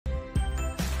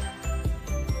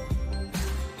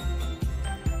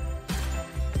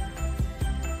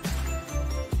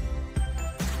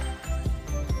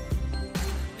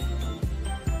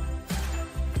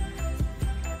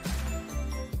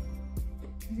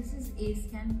This is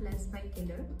A-Scan Plus by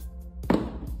Keeler.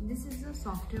 This is a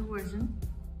software version.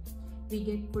 We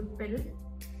get foot pedal,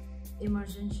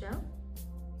 immersion shell.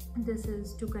 This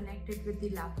is to connect it with the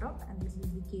laptop, and this is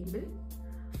the cable.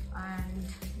 And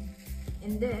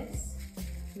in this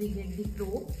we get the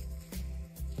probe,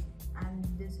 and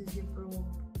this is the probe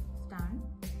stand.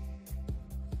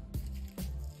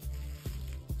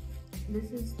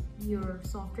 This is your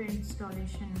software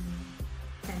installation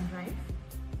pen drive.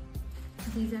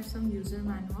 These are some user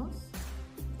manuals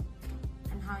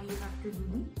and how you have to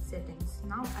do the settings.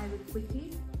 Now I will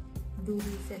quickly do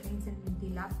the settings in the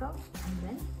laptop, and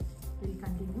then we'll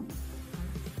continue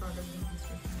our product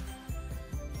demonstration.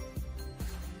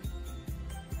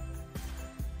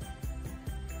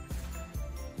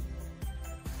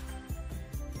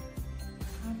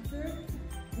 After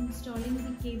installing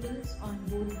the cables on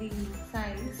both the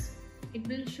sides, it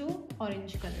will show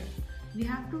orange color. We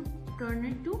have to turn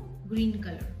it to green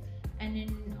color, and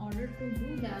in order to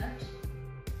do that,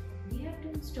 we have to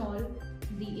install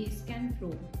the A-Scan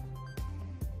probe.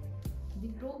 The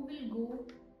probe will go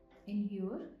in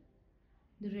here,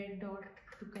 the red dot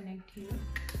to connect here,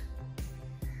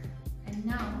 and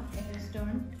now it has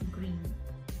turned green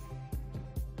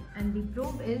and the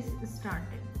probe is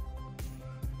started.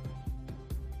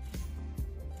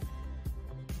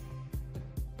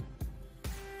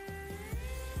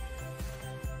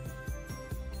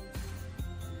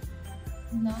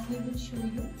 Now we will show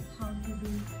you how to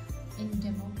do in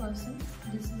demo person.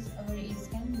 This is our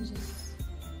A-Scan which is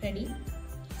ready.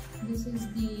 This is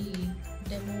the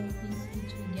demo piece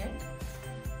which we get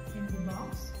in the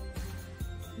box.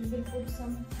 We will put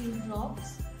some few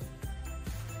drops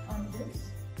on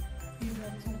this, few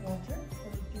drops of water for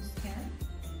it to scan,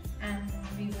 and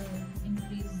we will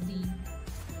increase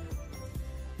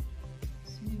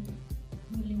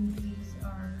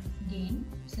our gain,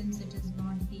 since it is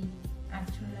not the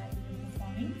actual eye we're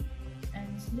performing,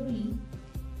 and slowly,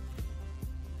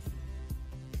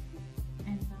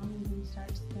 and now we will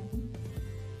start scanning.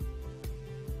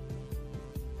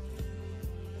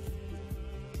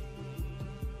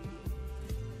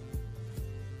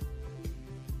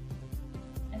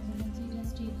 As you can see,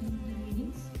 just taking the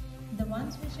readings. The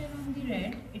ones which are on the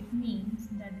red, it means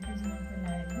that it is not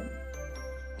reliable,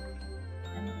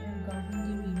 and we have gotten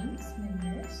the readings.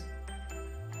 Members,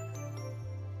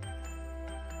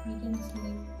 we can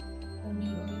select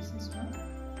ODOA system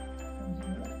from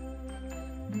here.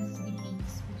 This is the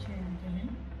keys which we have given,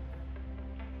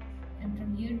 and from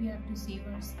here we have to save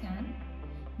our scan.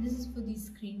 This is for the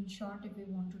screenshot if we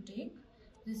want to take.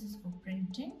 This is for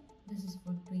printing. This is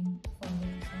for doing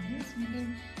following settings. We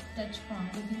can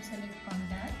select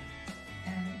contact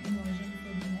and immersion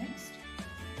for the next.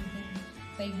 We can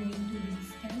by going to the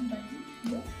scan button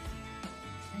here,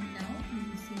 and now we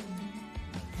will save the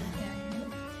scan here.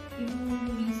 If you want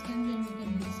to rescan, then we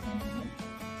can rescan here.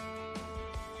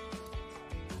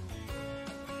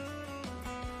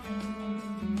 And we want to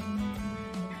remove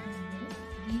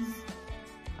these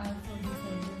are for the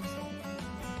further settings,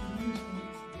 which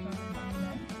will turn on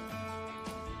that.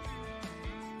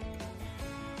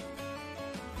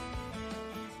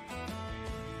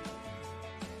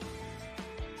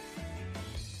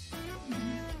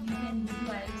 You can do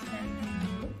eye scan from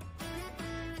here,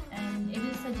 and it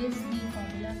will suggest the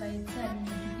formula by itself,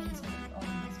 but you can select all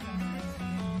these formulas in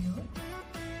here.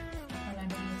 All I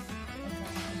do is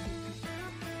example.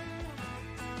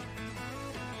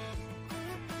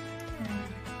 And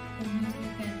from here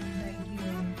you can write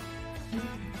if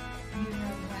you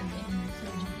have had any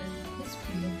surgical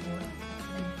history before,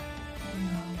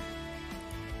 like